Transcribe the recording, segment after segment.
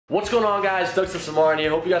What's going on, guys? Doug Samar here.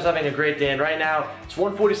 Hope you guys are having a great day. And right now, it's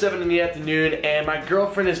 1:47 in the afternoon, and my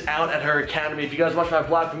girlfriend is out at her academy. If you guys watched my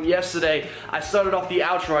vlog from yesterday, I started off the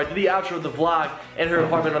outro. I did the outro of the vlog in her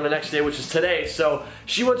apartment on the next day, which is today. So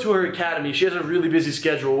she went to her academy. She has a really busy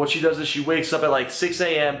schedule. What she does is she wakes up at like 6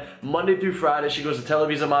 a.m. Monday through Friday. She goes to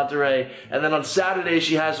Televisa Monterrey, and then on Saturday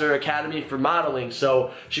she has her academy for modeling.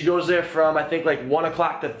 So she goes there from I think like 1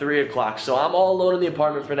 o'clock to 3 o'clock. So I'm all alone in the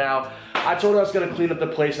apartment for now. I told her I was gonna clean up the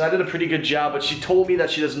place, and I did a pretty good job, but she told me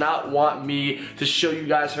that she does not want me to show you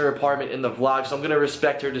guys her apartment in the vlog, so I'm gonna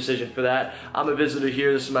respect her decision for that. I'm a visitor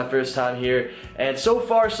here, this is my first time here, and so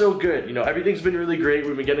far so good. You know, everything's been really great,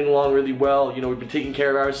 we've been getting along really well, you know, we've been taking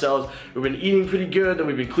care of ourselves, we've been eating pretty good, and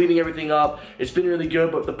we've been cleaning everything up. It's been really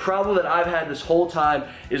good, but the problem that I've had this whole time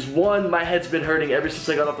is, one, my head's been hurting ever since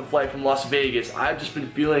I got off the flight from Las Vegas. I've just been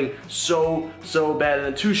feeling so bad, and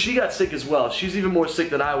then two, she got sick as well. She's even more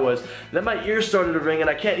sick than I was. Then my ears started to ring, and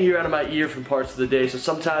I can't hear out of my ear for parts of the day, so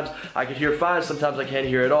sometimes I can hear fine, sometimes I can't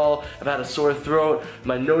hear at all. I've had a sore throat,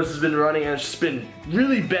 my nose has been running, and it's just been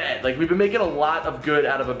really bad. Like, we've been making a lot of good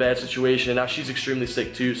out of a bad situation, and now she's extremely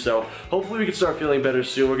sick too, so hopefully we can start feeling better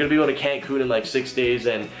soon. We're gonna be going to Cancun in like 6 days,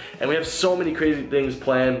 and we have so many crazy things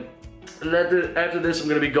planned. And after this, I'm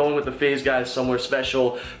going to be going with the FaZe guys somewhere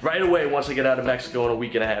special right away once I get out of Mexico in a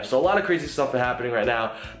week and a half. So a lot of crazy stuff is happening right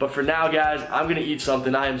now. But for now, guys, I'm going to eat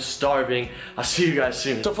something. I am starving. I'll see you guys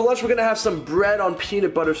soon. So for lunch, we're going to have some bread on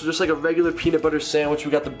peanut butter. So just like a regular peanut butter sandwich.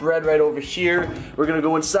 We got the bread right over here. We're going to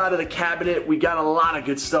go inside of the cabinet. We got a lot of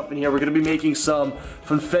good stuff in here. We're going to be making some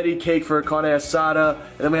confetti cake for a carne asada.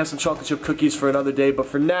 And then we have some chocolate chip cookies for another day. But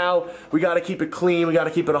for now, we got to keep it clean. We got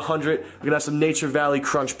to keep it 100. We're going to have some Nature Valley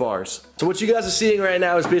Crunch bars. So what you guys are seeing right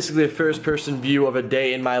now is basically a first-person view of a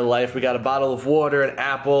day in my life. We got a bottle of water, an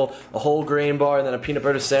apple, a whole grain bar, and then a peanut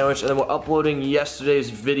butter sandwich, and then we're uploading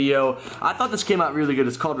yesterday's video. I thought this came out really good.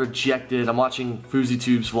 It's called Rejected. I'm watching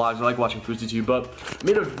FouseyTube's vlogs. I like watching FouseyTube, but I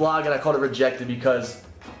made a vlog and I called it Rejected because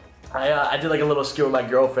I did like a little skill with my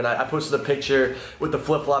girlfriend. I posted a picture with the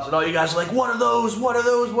flip-flops, and all you guys are like, what are those? What are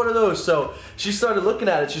those? What are those? So she started looking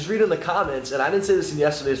at it. She's reading the comments, and I didn't say this in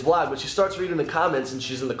yesterday's vlog, but she starts reading the comments, and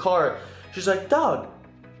she's in the car. She's like, Doug.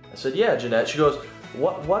 I said, yeah, Jeanette. She goes,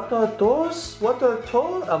 what are those? What are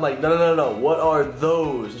those? I'm like, no. What are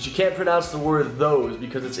those? And she can't pronounce the word those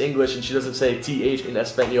because it's English, and she doesn't say TH in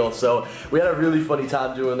Espanol. So we had a really funny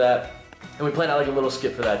time doing that. And we planned out like a little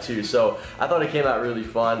skit for that too, so I thought it came out really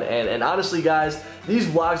fun. And honestly, guys, these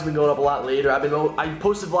vlogs have been going up a lot later. I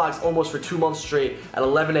posted vlogs almost for 2 months straight at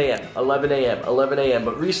 11 a.m., 11 a.m., 11 a.m.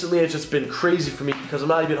 But recently, it's just been crazy for me because I'm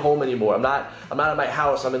not even home anymore. I'm not at my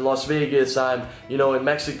house. I'm in Las Vegas. I'm, you know, in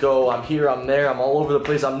Mexico. I'm here. I'm there. I'm all over the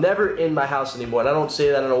place. I'm never in my house anymore. And I don't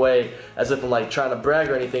say that in a way as if I'm like trying to brag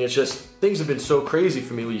or anything. It's just things have been so crazy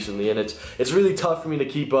for me recently, and it's really tough for me to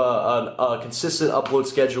keep a consistent upload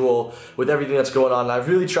schedule with everything that's going on. And I've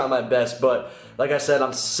really tried my best, but like I said,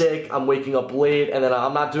 I'm sick, I'm waking up late, and then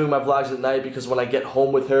I'm not doing my vlogs at night because when I get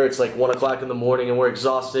home with her, it's like 1 o'clock in the morning and we're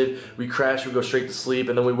exhausted. We crash, we go straight to sleep,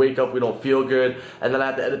 and then we wake up, we don't feel good, and then I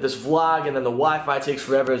have to edit this vlog, and then the Wi-Fi takes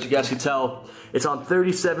forever. As you guys can tell, it's on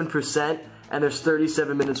 37%. And there's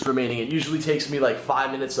 37 minutes remaining. It usually takes me like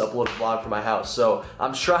 5 minutes to upload a vlog from my house. So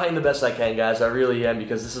I'm trying the best I can, guys. I really am,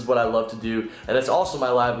 because this is what I love to do. And it's also my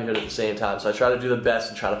livelihood at the same time. So I try to do the best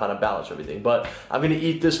and try to find a balance of everything. But I'm gonna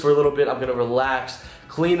eat this for a little bit. I'm gonna relax,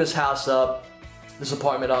 clean this house up, this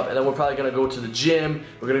apartment up, and then we're probably gonna go to the gym.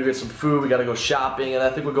 We're gonna get some food, we gotta go shopping, and I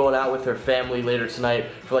think we're going out with her family later tonight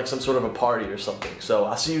for like some sort of a party or something. So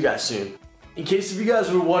I'll see you guys soon. In case if you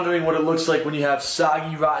guys were wondering what it looks like when you have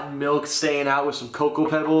soggy, rotten milk staying out with some cocoa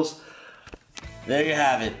pebbles, there you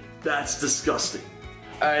have it. That's disgusting.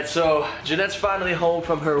 Alright, so Jeanette's finally home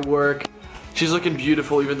from her work. She's looking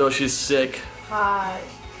beautiful even though she's sick. Hi.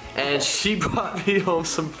 And she brought me home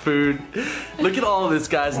some food. Look at all of this,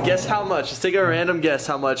 guys. Guess how much? Just take a random guess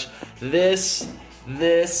how much this,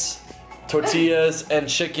 tortillas and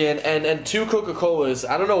chicken and 2 Coca-Colas.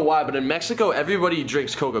 I don't know why, but in Mexico everybody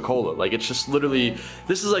drinks Coca-Cola. Like, it's just literally,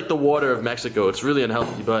 this is like the water of Mexico. It's really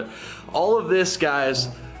unhealthy, but all of this, guys,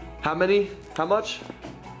 how many? How much?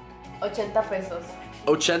 80 pesos.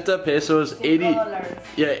 80 pesos, 80,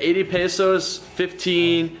 yeah, 80 pesos,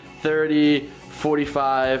 15, 30,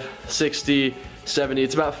 45, 60, 70.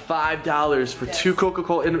 It's about $5 for 2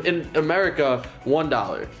 Coca-Cola. In America,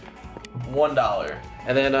 $1. $1.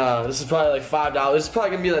 And then this is probably like $5. This is probably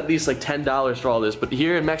gonna be at least like $10 for all this. But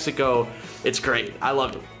here in Mexico, it's great. I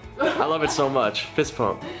love it. I love it so much. Fist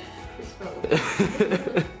pump.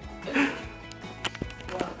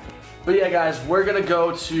 But yeah, guys, we're gonna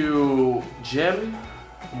go to gym,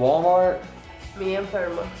 Walmart, Mi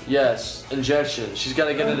enferma. Yes, injection. She's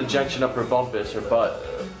gonna get an injection up her bumpus, her butt.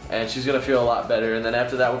 And she's gonna feel a lot better. And then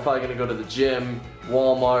after that, we're probably gonna go to the gym,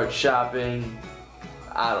 Walmart, shopping.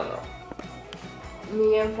 I don't know.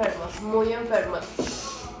 Mi enferma, muy enferma.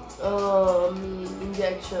 Mi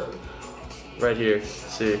injection. Right here,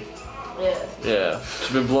 see? Yes. Yeah,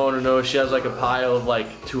 she's been blowing her nose. She has like a pile of like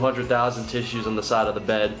 200,000 tissues on the side of the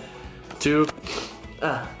bed. You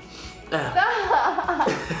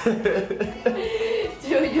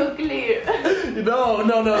clear.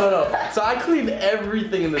 No. So I cleaned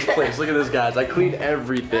everything in this place. Look at this, guys. I cleaned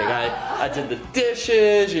everything. I did the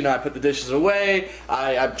dishes. You know, I put the dishes away.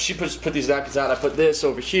 She put these napkins out. I put this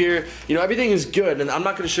over here. You know, everything is good. And I'm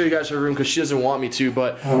not gonna show you guys her room because she doesn't want me to.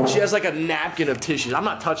 But she has like a napkin of tissues. I'm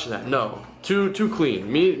not touching that. No. Too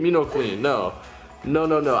clean. Me no clean. No.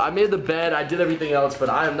 I made the bed. I did everything else, but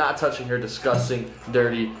I am not touching her disgusting,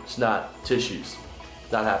 dirty snot tissues.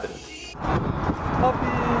 Not happening.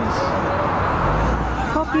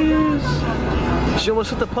 Puppies. She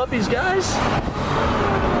almost hit the puppies, guys.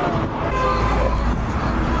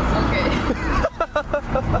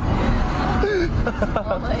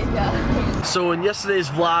 Oh my god. So in yesterday's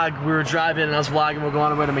vlog, we were driving and I was vlogging, we're going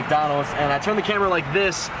on our way to McDonald's, and I turned the camera like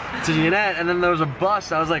this to Yanet, and then there was a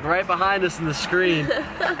bus. I was like right behind us in the screen,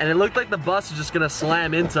 and it looked like the bus was just gonna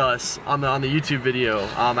slam into us on the YouTube video.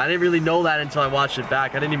 I didn't really know that until I watched it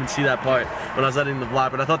back. I didn't even see that part when I was editing the vlog,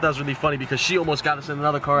 but I thought that was really funny because she almost got us in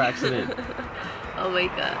another car accident. Oh my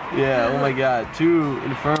god. Yeah, oh my god, too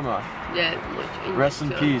infirma. Yeah, much. Rest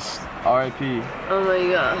in peace, R.I.P. Oh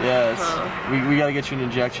my god. Yes, we gotta get you an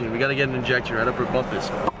injection. We gotta get an injection right up her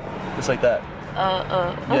bumpus. Just like that.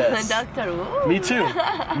 Yes. Doctor. Ooh. Me too.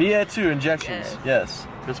 Me too, injections. Yes.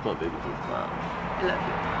 Fist bump, baby. Wow. I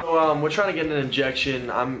love you. So, we're trying to get an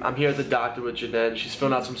injection. I'm here at the doctor with Janet. She's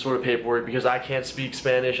filling out some sort of paperwork because I can't speak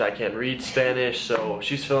Spanish. I can't read Spanish, so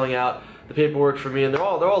she's filling out the paperwork for me, and they're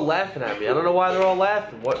all laughing at me. I don't know why they're all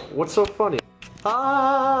laughing. What's so funny?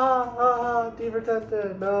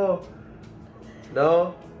 Divertente.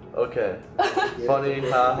 No? Okay. Funny,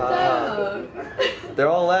 ha. They're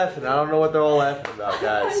all laughing. I don't know what they're all laughing about,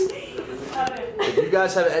 guys. If you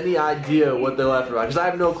guys have any idea what they're laughing about, because I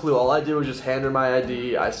have no clue. All I did was just hand her my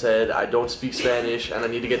ID. I said I don't speak Spanish and I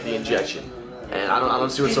need to get the injection. And I don't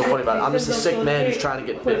see what's so funny about it. I'm just a sick man who's trying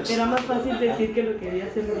to get fixed.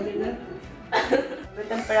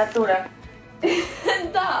 Temperatura.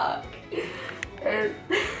 Doc.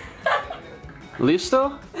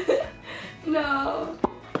 Listo? No.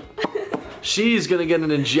 She's gonna get an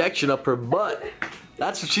injection up her butt.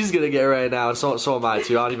 That's what she's gonna get right now. So am I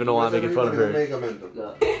too. I don't even know why I'm making fun of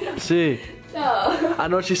her. See? No. I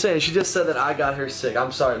know what she's saying. She just said that I got her sick.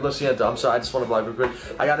 I'm sorry. Listen, I'm sorry. I just want to vlog real quick.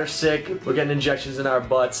 I got her sick. We're getting injections in our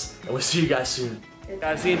butts. And we'll see you guys soon.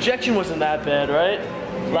 Guys, the injection wasn't that bad, right?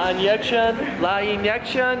 La injection.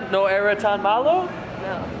 No era tan malo?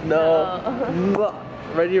 No.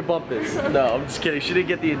 Right in your bumpus. No, I'm just kidding. She didn't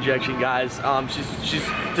get the injection, guys. She's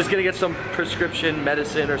just gonna get some prescription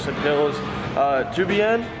medicine or some pills. Tu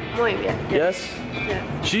bien? Muy bien. Yes? Yes.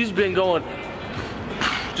 She's been going,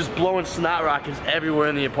 just blowing snot rockets everywhere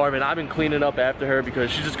in the apartment. I've been cleaning up after her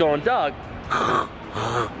because she's just going, Doug.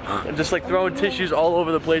 And just like throwing tissues all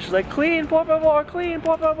over the place. She's like, clean, por favor, clean,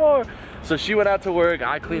 por favor. So she went out to work,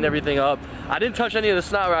 I cleaned everything up. I didn't touch any of the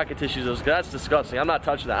snot rocket tissues, because that's disgusting. I'm not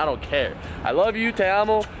touching that, I don't care. I love you, te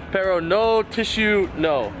amo, pero no tissue,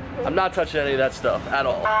 no. I'm not touching any of that stuff at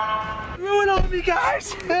all. Ruin on me,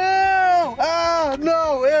 guys! Ew! Ah,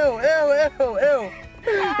 no,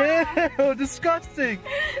 ew, disgusting.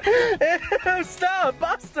 Ew, stop,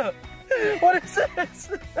 basta. What is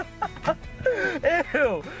this?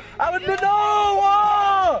 Ew, I would,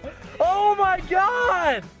 no! Oh my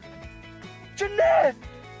God! Janet!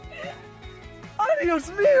 Ay,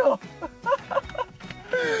 Dios mío!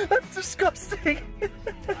 That's disgusting!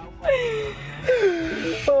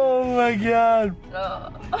 Oh my God!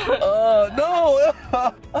 No!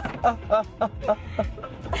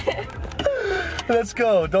 Let's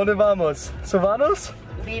go. ¿Dónde vamos? ¿Savanos?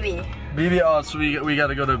 Bibi. Bibi, oh, so we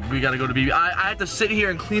gotta go to Bibi. I had to sit here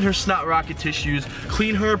and clean her snot rocket tissues,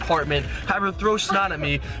 clean her apartment, have her throw snot at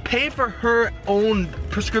me, pay for her own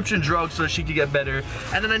prescription drugs so that she could get better,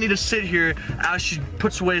 and then I need to sit here as she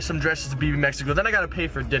puts away some dresses to Bibi Mexico. Then I gotta pay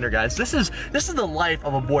for dinner, guys. This is the life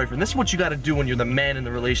of a boyfriend. This is what you gotta do when you're the man in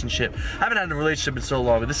the relationship. I haven't had a relationship in so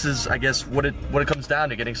long, but this is, I guess, what it comes down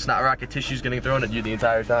to: getting snot rocket tissues getting thrown at you the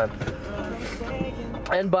entire time,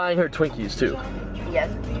 and buying her Twinkies too.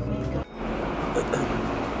 Yes.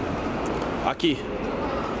 Aquí.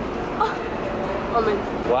 Oh, moment.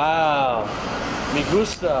 Wow. Me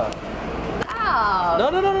gusta. No.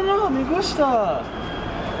 No, me gusta.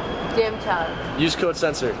 James Chan. Use code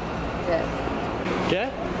censor. Yes. Okay?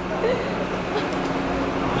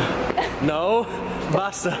 No.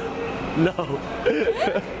 Basta. No.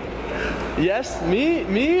 Yes,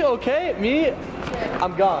 me, okay, me.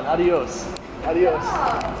 I'm gone. Adios. Adios.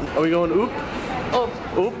 Are we going oop? Oop.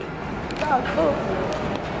 Oop. Oop.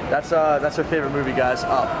 That's her favorite movie, guys.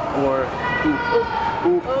 Up or oop.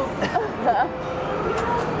 Oop.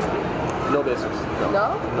 No business. No.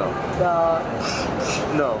 No? No.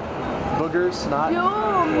 No. Boogers, snot. You,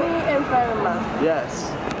 me, and Ferma. Yes.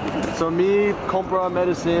 So me compra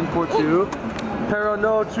medicine for two. Pero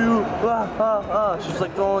no two. She's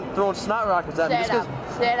like throwing snot rockets at me. Shut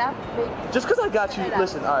up. Just because I got you,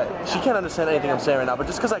 listen, alright, she can't understand anything I'm saying right now, but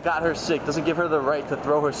just because I got her sick doesn't give her the right to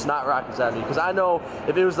throw her snot rockets at me, because I know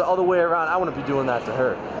if it was the other way around, I wouldn't be doing that to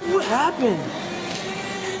her. What happened?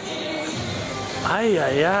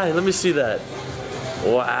 Ay, let me see that.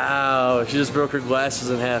 Wow, she just broke her glasses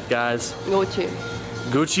in half, guys. Gucci.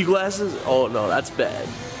 Gucci glasses? Oh no, that's bad.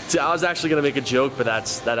 See, I was actually gonna make a joke, but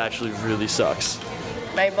that actually really sucks.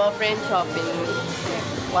 My boyfriend shopping.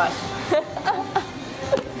 Watch.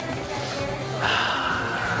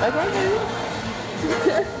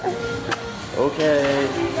 Okay.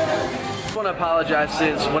 I want to apologize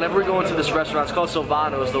since whenever we go into this restaurant, it's called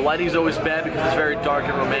Silvano's, the lighting's always bad because it's very dark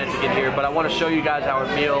and romantic in here, but I want to show you guys our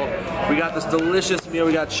meal. We got this delicious meal.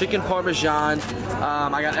 We got chicken parmesan,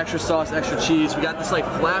 I got extra sauce, extra cheese. We got this like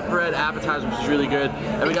flatbread appetizer, which is really good.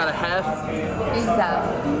 And we got a half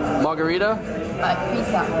Pizza. margarita,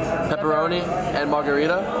 Pizza. pepperoni, and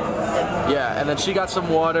margarita. Yeah, and then she got some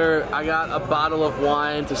water. I got a bottle of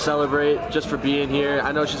wine to celebrate just for being here.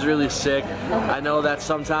 I know she's really sick. I know that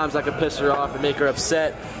sometimes I could piss her off and make her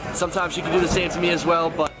upset. Sometimes she can do the same to me as well,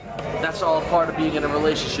 but that's all a part of being in a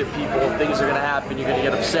relationship, people. Things are gonna happen. You're gonna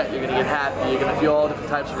get upset, you're gonna get happy, you're gonna feel all different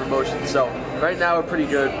types of emotions. So right now we're pretty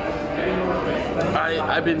good.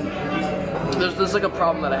 There's like a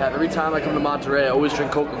problem that I have. Every time I come to Monterey, I always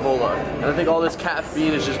drink Coca-Cola. And I think all this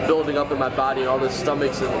caffeine is just building up in my body, and all the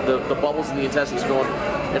stomachs and the bubbles in the intestines are going,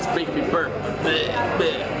 it's making me burp.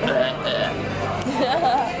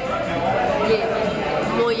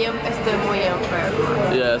 Estoy muy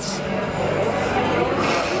enferma. Yes.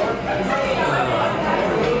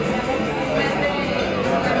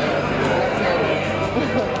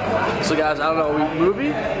 So guys, I don't know,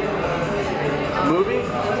 movie?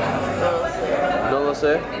 No lo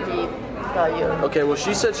sé. Okay, well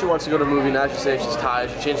she said she wants to go to a movie, now she's saying she's tired.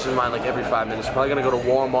 She changes her mind like every 5 minutes. She's probably gonna go to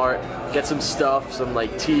Walmart, get some stuff, some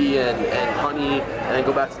like tea and honey, and then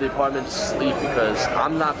go back to the apartment to sleep because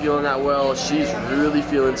I'm not feeling that well. She's really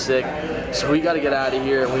feeling sick. So we gotta get out of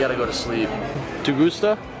here and we gotta go to sleep. ¿Tu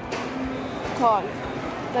gusta? Cold.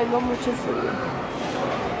 Tengo mucho frío.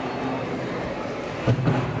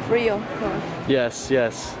 Frío. Cold. Yes.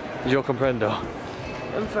 Yo comprendo.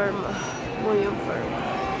 Enferma. Muy enferma.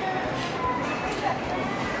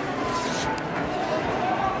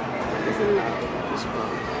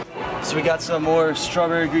 So we got some more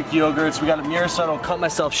strawberry Greek yogurts. We got a mirror so I don't cut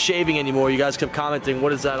myself shaving anymore. You guys kept commenting,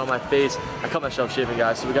 what is that on my face? I cut myself shaving,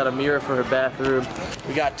 guys. So we got a mirror for her bathroom.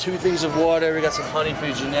 We got 2 things of water. We got some honey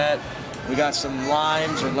for Jeanette. We got some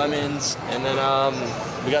limes or lemons. And then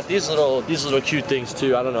we got these little cute things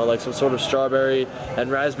too. I don't know, like some sort of strawberry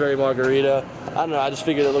and raspberry margarita. I don't know, I just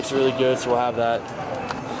figured it looks really good, so we'll have that.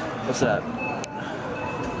 What's that?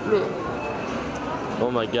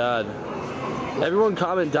 Oh my God. Everyone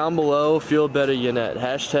comment down below, feel better Yanet.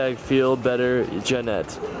 Hashtag feel better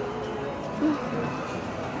Janet.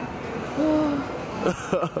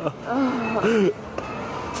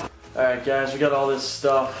 Alright guys, we got all this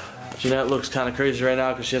stuff. Jeanette looks kind of crazy right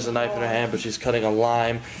now because she has a knife in her hand, but she's cutting a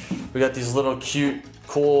lime. We got these little cute,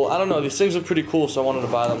 cool, I don't know, these things are pretty cool, so I wanted to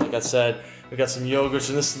buy them, like I said. We got some yogurts,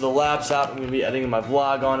 and this is the labs out. I'm going to be editing my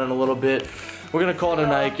vlog on in a little bit. We're going to call it a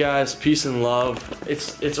night, guys. Peace and love.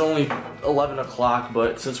 It's only 11 o'clock,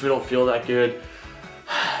 but since we don't feel that good,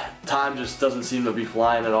 time just doesn't seem to be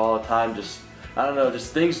flying at all. Time just, I don't know,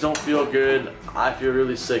 just things don't feel good. I feel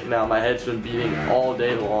really sick now. My head's been beating all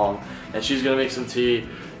day long, and she's going to make some tea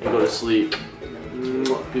and go to sleep.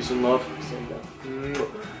 Peace and love.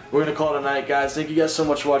 We're gonna call it a night, guys. Thank you guys so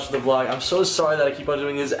much for watching the vlog. I'm so sorry that I keep on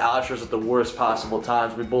doing these outros at the worst possible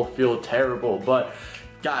times. We both feel terrible, but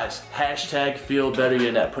Guys, hashtag feel better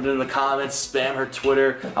Yanet. Put it in the comments, spam her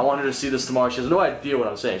Twitter. I want her to see this tomorrow. She has no idea what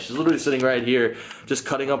I'm saying. She's literally sitting right here just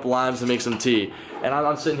cutting up limes to make some tea. And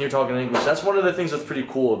I'm sitting here talking English. That's one of the things that's pretty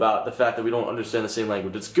cool about the fact that we don't understand the same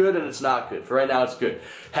language. It's good and it's not good. For right now, it's good.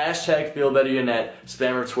 Hashtag feel better Yanet.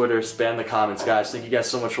 Spam her Twitter, spam the comments, guys. Thank you guys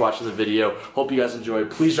so much for watching the video. Hope you guys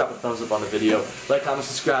enjoyed. Please drop a thumbs up on the video. Like, comment,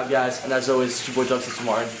 subscribe, guys. And as always, it's your boy Justin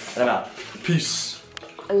Martin, and I'm out. Peace.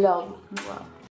 Love.